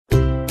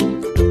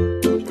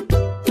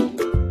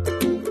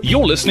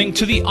You're listening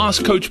to the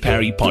Ask Coach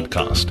Parry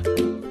podcast.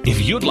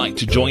 If you'd like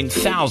to join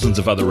thousands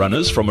of other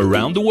runners from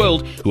around the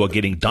world who are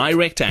getting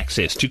direct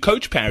access to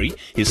Coach Parry,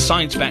 his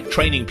science-backed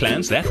training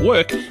plans that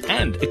work,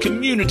 and a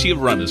community of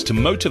runners to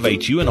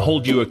motivate you and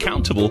hold you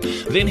accountable,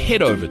 then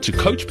head over to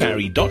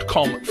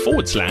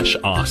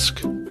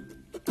coachparry.com/ask.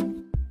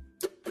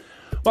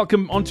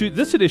 Welcome onto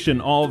this edition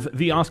of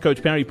the Ask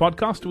Coach Parry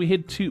podcast. We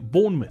head to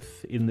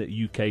Bournemouth in the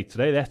UK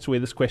today. That's where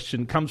this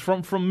question comes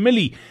from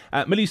Millie.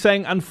 Millie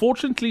saying,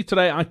 unfortunately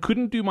today I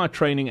couldn't do my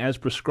training as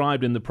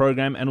prescribed in the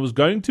program and was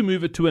going to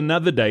move it to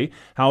another day.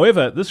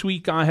 However, this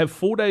week I have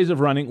 4 days of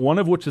running, one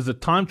of which is a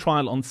time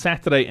trial on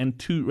Saturday and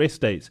 2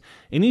 rest days.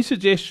 Any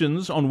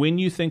suggestions on when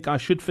you think I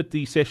should fit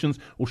these sessions,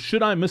 or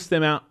should I miss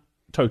them out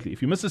totally?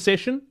 If you miss a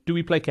session, do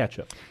we play catch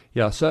up?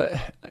 Yeah, so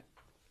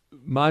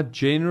my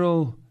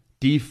general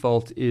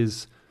default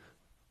is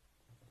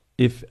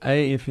if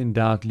in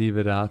doubt, leave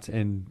it out,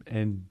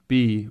 and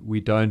B, we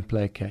don't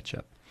play catch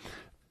up.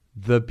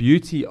 The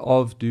beauty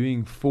of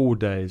doing 4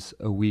 days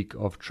a week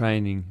of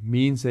training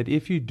means that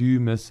if you do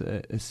miss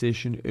a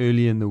session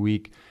early in the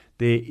week,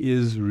 there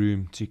is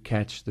room to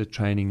catch the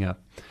training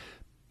up.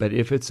 But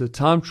if it's a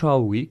time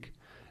trial week,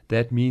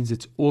 that means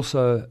it's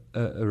also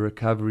a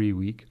recovery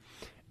week.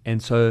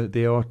 And so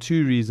there are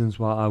 2 reasons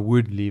why I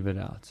would leave it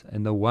out.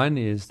 And the one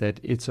is that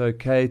it's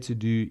okay to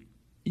do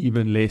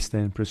even less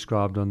than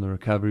prescribed on the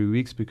recovery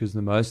weeks, because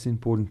the most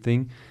important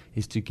thing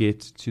is to get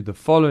to the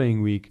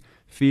following week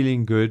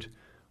feeling good,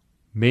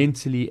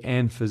 mentally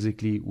and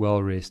physically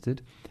well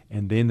rested.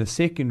 And then the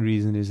second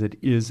reason is it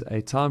is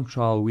a time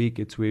trial week.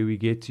 It's where we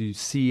get to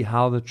see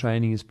how the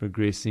training is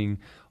progressing.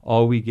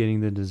 Are we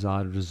getting the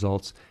desired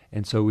results?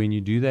 And so when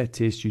you do that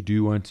test, you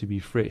do want to be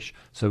fresh.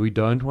 So we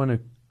don't want to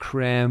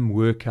cram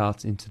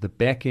workouts into the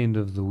back end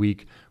of the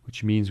week,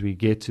 which means we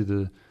get to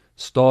the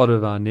start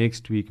of our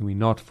next week and we're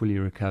not fully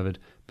recovered,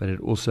 but it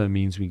also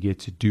means we get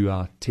to do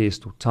our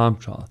test or time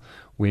trial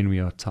when we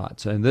are tired.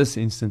 So in this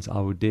instance,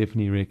 I would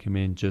definitely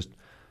recommend just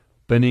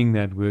binning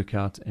that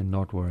workout and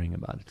not worrying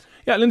about it.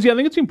 Yeah, Lindsay, I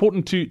think it's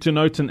important to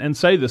note and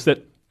say this,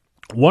 that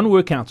one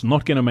workout's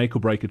not going to make or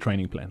break a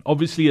training plan.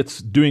 Obviously,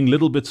 it's doing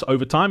little bits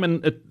over time,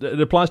 and it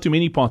applies to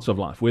many parts of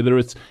life, whether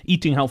it's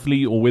eating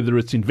healthily or whether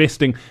it's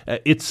investing.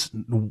 It's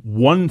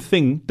one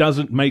thing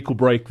doesn't make or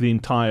break the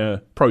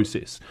entire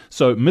process.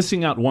 So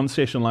missing out one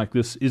session like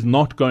this is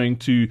not going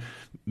to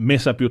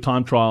mess up your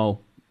time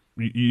trial.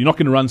 You're not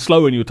going to run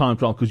slow in your time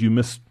trial because you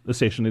missed a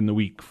session in the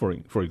week, for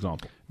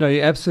example. No,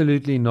 you're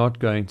absolutely not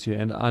going to.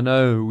 And I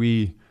know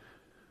we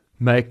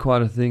make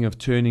quite a thing of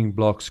turning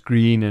blocks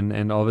green,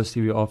 and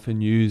obviously we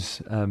often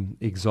use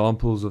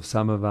examples of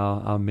some of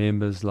our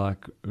members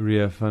like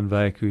Ria van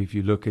Wyk, who if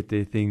you look at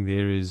their thing,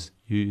 there is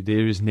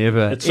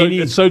never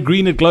it's so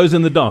green it glows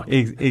in the dark.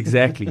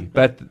 Exactly.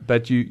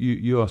 but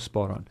you are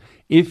spot on.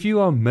 If you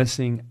are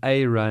missing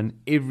a run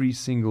every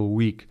single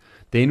week,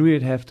 then we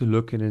would have to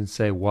look at it and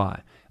say,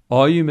 why?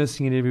 Are you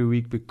missing it every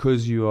week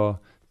because you are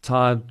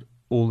tired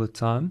all the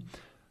time?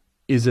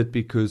 Is it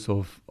because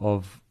of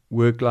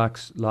work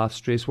life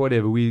stress,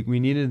 whatever? We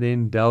need to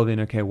then delve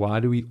in, okay, why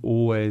do we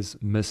always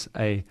miss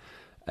a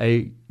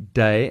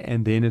day?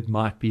 And then it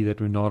might be that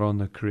we're not on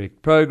the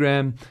correct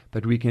program,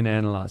 but we can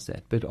analyze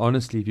that. But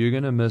honestly, if you're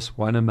going to miss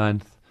one a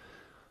month,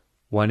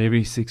 one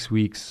every 6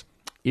 weeks,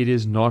 it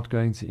is not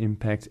going to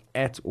impact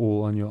at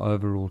all on your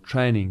overall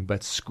training.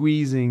 But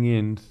squeezing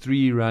in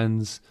 3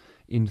 runs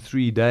in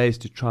 3 days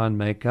to try and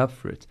make up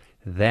for it,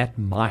 that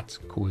might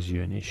cause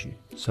you an issue.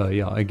 So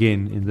yeah,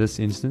 again, in this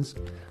instance,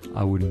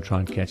 I wouldn't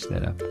try and catch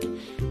that up.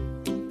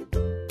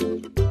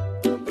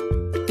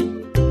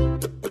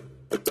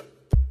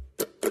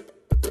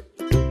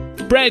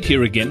 Brad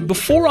here again.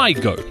 Before I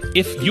go,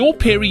 if you're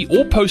peri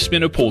or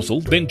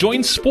postmenopausal, then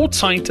join sports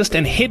scientist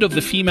and head of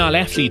the female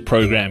athlete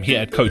program here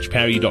at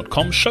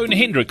coachparry.com, Shona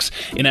Hendricks,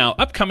 in our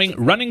upcoming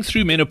Running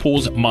Through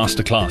Menopause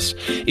Masterclass.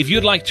 If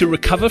you'd like to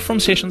recover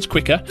from sessions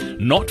quicker,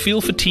 not feel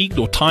fatigued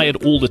or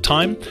tired all the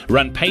time,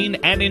 run pain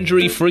and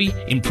injury free,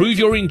 improve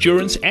your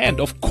endurance, and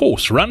of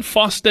course run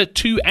faster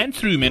to and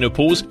through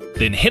menopause,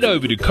 then head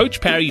over to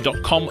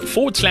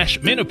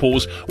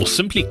coachparry.com/menopause or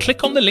simply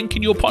click on the link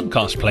in your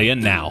podcast player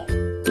now.